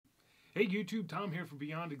Hey YouTube, Tom here for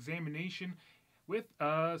Beyond Examination with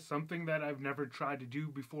something that I've never tried to do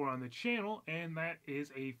before on the channel, and that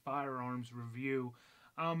is a firearms review.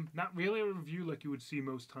 Not really a review like you would see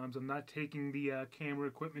most times. I'm not taking the camera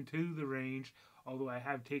equipment to the range, although I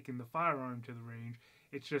have taken the firearm to the range.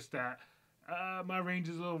 It's just that my range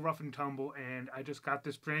is a little rough and tumble, and I just got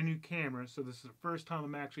this brand new camera, so this is the first time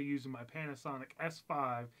I'm actually using my Panasonic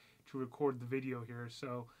S5 to record the video here.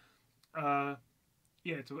 So,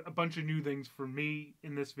 yeah, it's a bunch of new things for me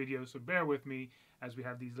in this video, so bear with me as we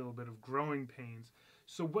have these little bit of growing pains.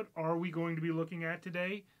 So what are we going to be looking at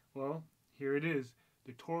today? Well, here it is,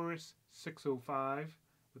 the Taurus 605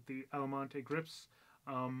 with the Almonte grips.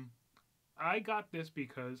 I got this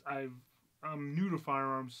because I'm new to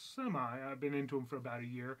firearms I've been into them for about a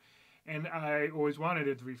year, and I always wanted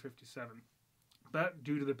a 357. But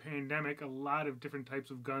due to the pandemic, a lot of different types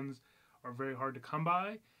of guns are very hard to come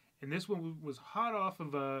by. And this one was hot off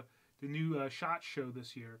of the new SHOT Show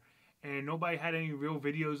this year, and nobody had any real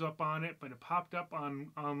videos up on it, but it popped up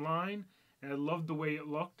online, and I loved the way it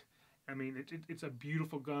looked. I mean, it's a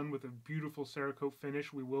beautiful gun with a beautiful Cerakote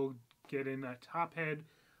finish. We will get in a top head,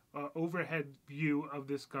 overhead view of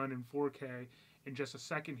this gun in 4K in just a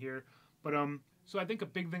second here. But so I think a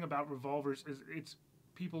big thing about revolvers is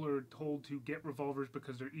people are told to get revolvers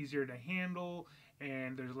because they're easier to handle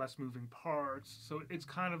and there's less moving parts. So it's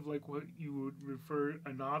kind of like what you would refer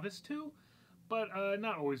a novice to, but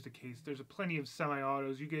not always the case. There's plenty of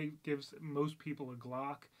semi-autos. You give most people a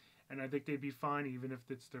Glock, and I think they'd be fine even if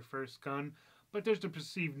it's their first gun. But there's the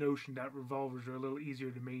perceived notion that revolvers are a little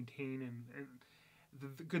easier to maintain, and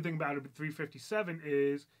the good thing about a 357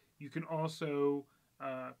 is you can also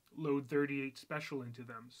load 38 special into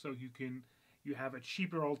them, so you have a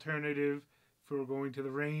cheaper alternative for going to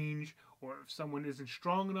the range, or if someone isn't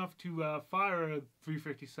strong enough to fire a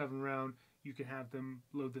 357 round, you can have them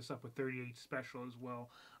load this up with 38 special as well.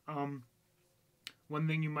 One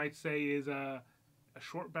thing you might say is a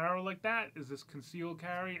short barrel like that is this concealed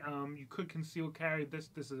carry. You could conceal carry this.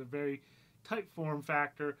 This is a very tight form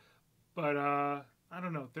factor, but I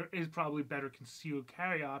don't know. There is probably better concealed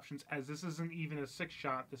carry options, as this isn't even a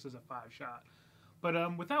 6-shot. This is a 5-shot.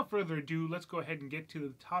 But without further ado, let's go ahead and get to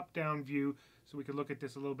the top-down view so we can look at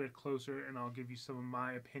this a little bit closer, and I'll give you some of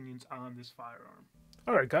my opinions on this firearm.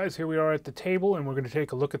 Alright guys, here we are at the table, and we're going to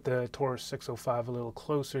take a look at the Taurus 605 a little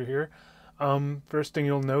closer here. First thing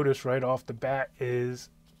you'll notice right off the bat is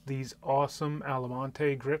these awesome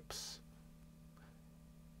Almonte grips.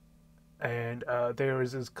 And they're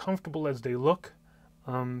as comfortable as they look.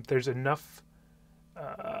 There's enough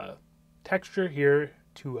texture here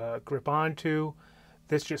to grip onto.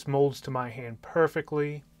 This just molds to my hand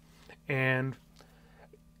perfectly. And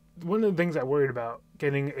one of the things I worried about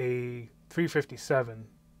getting a 357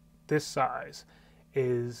 this size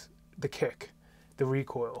is the kick, the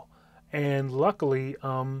recoil. And luckily,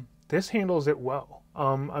 this handles it well.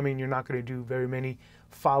 I mean, you're not going to do very many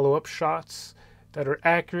follow-up shots that are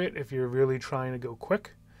accurate if you're really trying to go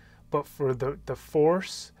quick. But for the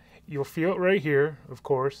force, you'll feel it right here, of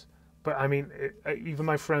course. But I mean, even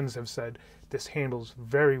my friends have said this handles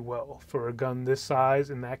very well for a gun this size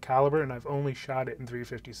and that caliber, and I've only shot it in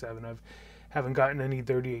 357. Haven't gotten any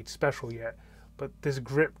 38 special yet, but this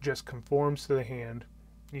grip just conforms to the hand.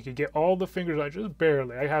 You can get all the fingers on, just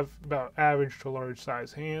barely. I have about average to large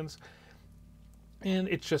size hands, and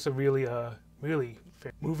it's just a really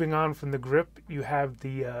fit. Moving on from the grip, you have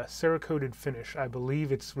the Cerakoted finish. I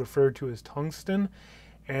believe it's referred to as tungsten,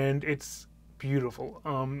 and it's beautiful.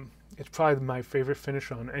 It's probably my favorite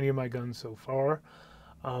finish on any of my guns so far,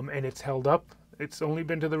 and it's held up. It's only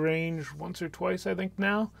been to the range once or twice, I think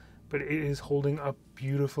now, but it is holding up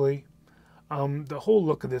beautifully. The whole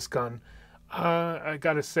look of this gun, I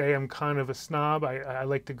gotta say, I'm kind of a snob. I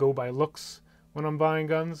like to go by looks when I'm buying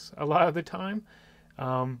guns a lot of the time,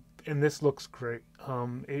 and this looks great.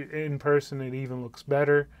 In person, it even looks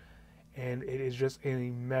better, and it is just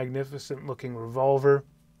a magnificent looking revolver,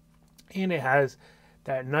 and it has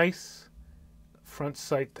that nice front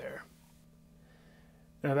sight there.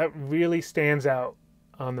 Now that really stands out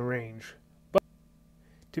on the range. But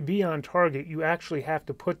to be on target, you actually have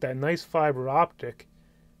to put that nice fiber optic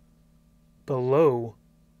below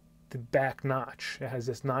the back notch. It has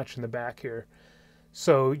this notch in the back here.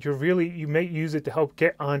 So you may use it to help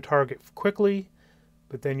get on target quickly,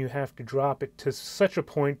 but then you have to drop it to such a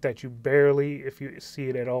point that you barely, if you see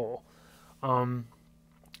it at all.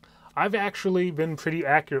 I've actually been pretty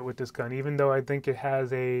accurate with this gun, even though I think it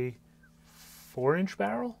has a 4-inch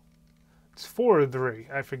barrel. It's 4 or 3,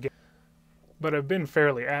 I forget. But I've been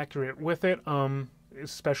fairly accurate with it,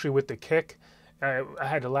 especially with the kick. I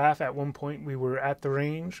had to laugh at one point. We were at the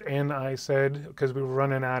range, and I said, because we were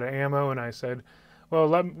running out of ammo, and I said, well,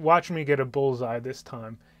 watch me get a bullseye this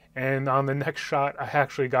time. And on the next shot, I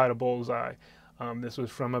actually got a bullseye. This was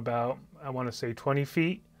from about, I want to say 20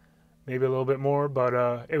 feet, maybe a little bit more,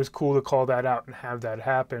 but it was cool to call that out and have that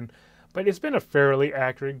happen. But it's been a fairly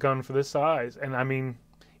accurate gun for the size, and I mean,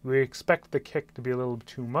 we expect the kick to be a little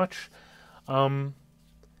too much.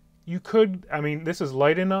 You could, I mean, this is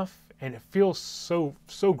light enough, and it feels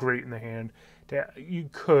so great in the hand that you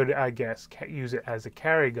could, I guess, use it as a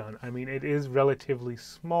carry gun. I mean, it is relatively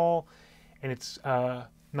small, and it's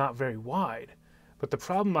not very wide. But the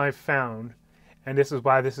problem I've found, and this is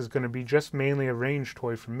why this is going to be just mainly a range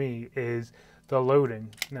toy for me, is the loading.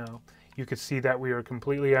 Now, you could see that we are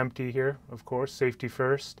completely empty here, of course, safety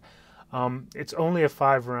first. It's only a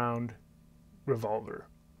 5-round revolver,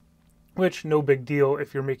 which no big deal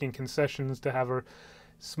if you're making concessions to have a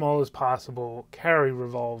small as possible carry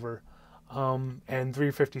revolver. And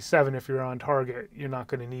 357, if you're on target, you're not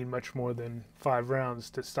going to need much more than 5 rounds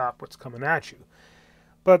to stop what's coming at you.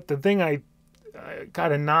 But the thing I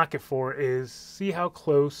gotta knock it for is, see how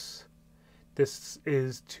close this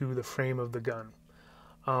is to the frame of the gun.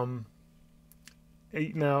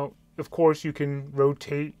 Now, of course, you can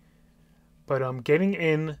rotate, but getting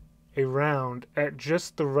in a round at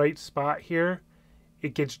just the right spot here,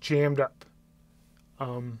 it gets jammed up.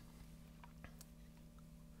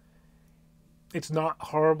 It's not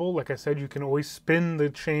horrible. Like I said, you can always spin the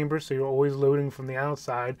chamber, so you're always loading from the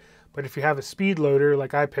outside. But if you have a speed loader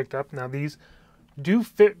like I picked up, now these do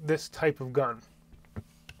fit this type of gun.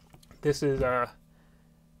 This is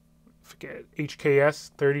forget,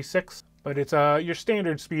 HKS 36, but it's your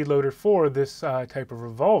standard speed loader for this type of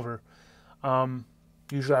revolver.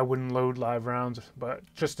 Usually I wouldn't load live rounds, but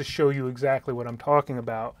just to show you exactly what I'm talking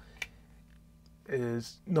about,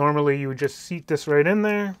 is normally you would just seat this right in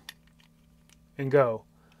there and go.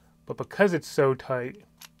 But because it's so tight,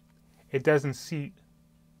 it doesn't seat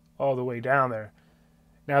all the way down there.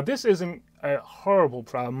 Now this isn't a horrible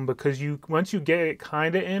problem, because once you get it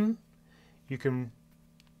kind of in, you can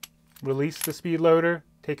release the speed loader,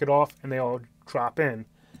 take it off, and they all drop in.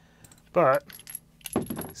 But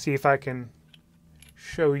see if I can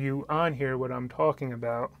show you on here what I'm talking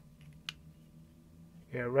about.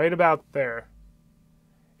 Yeah, right about there.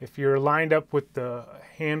 If you're lined up with the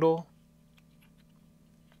handle,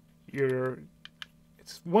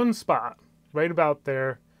 it's one spot right about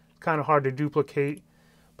there. It's kind of hard to duplicate,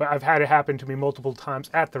 but I've had it happen to me multiple times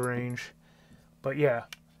at the range. But yeah,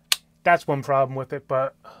 that's one problem with it.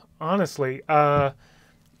 But honestly,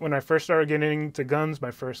 when I first started getting into guns, my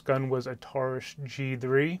first gun was a Taurus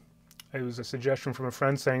G3. It was a suggestion from a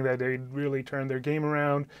friend saying that they'd really turned their game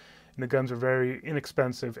around, and the guns are very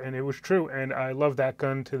inexpensive, and it was true. And I love that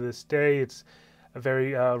gun to this day. It's a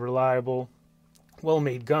very reliable,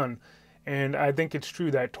 well-made gun. And I think it's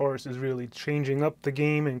true that Taurus is really changing up the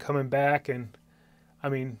game and coming back. And I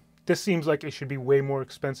mean, this seems like it should be way more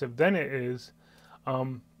expensive than it is.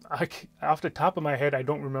 Off the top of my head, I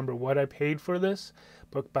don't remember what I paid for this,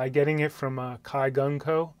 but by getting it from Kai Gun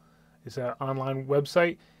Co., it's an online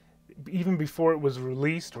website, even before it was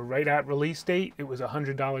released or right at release date, it was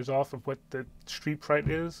 $100 off of what the street price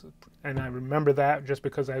is. And I remember that just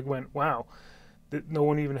because I went, wow, no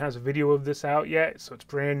one even has a video of this out yet, so it's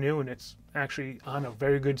brand new and it's actually on a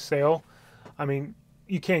very good sale. I mean,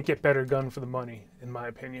 you can't get better gun for the money, in my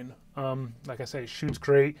opinion. Like I say, it shoots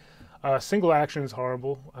great. Single action is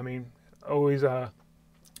horrible. I mean,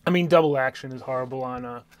 double action is horrible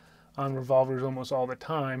on revolvers almost all the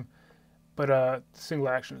time. But single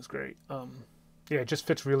action is great. Yeah, it just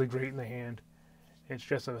fits really great in the hand. It's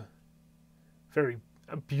just a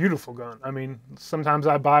beautiful gun. I mean, sometimes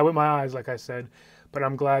I buy with my eyes, like I said, but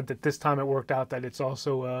I'm glad that this time it worked out that it's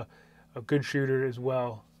also a good shooter as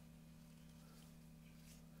well.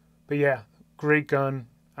 But yeah, great gun.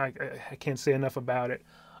 I can't say enough about it.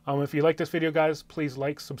 If you like this video, guys, please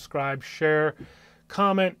like, subscribe, share,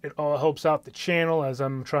 comment. It all helps out the channel as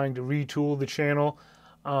I'm trying to retool the channel.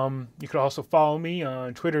 You could also follow me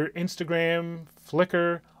on Twitter, Instagram,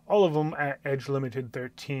 Flickr, all of them at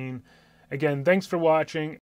EdgeLimited13. Again, thanks for watching.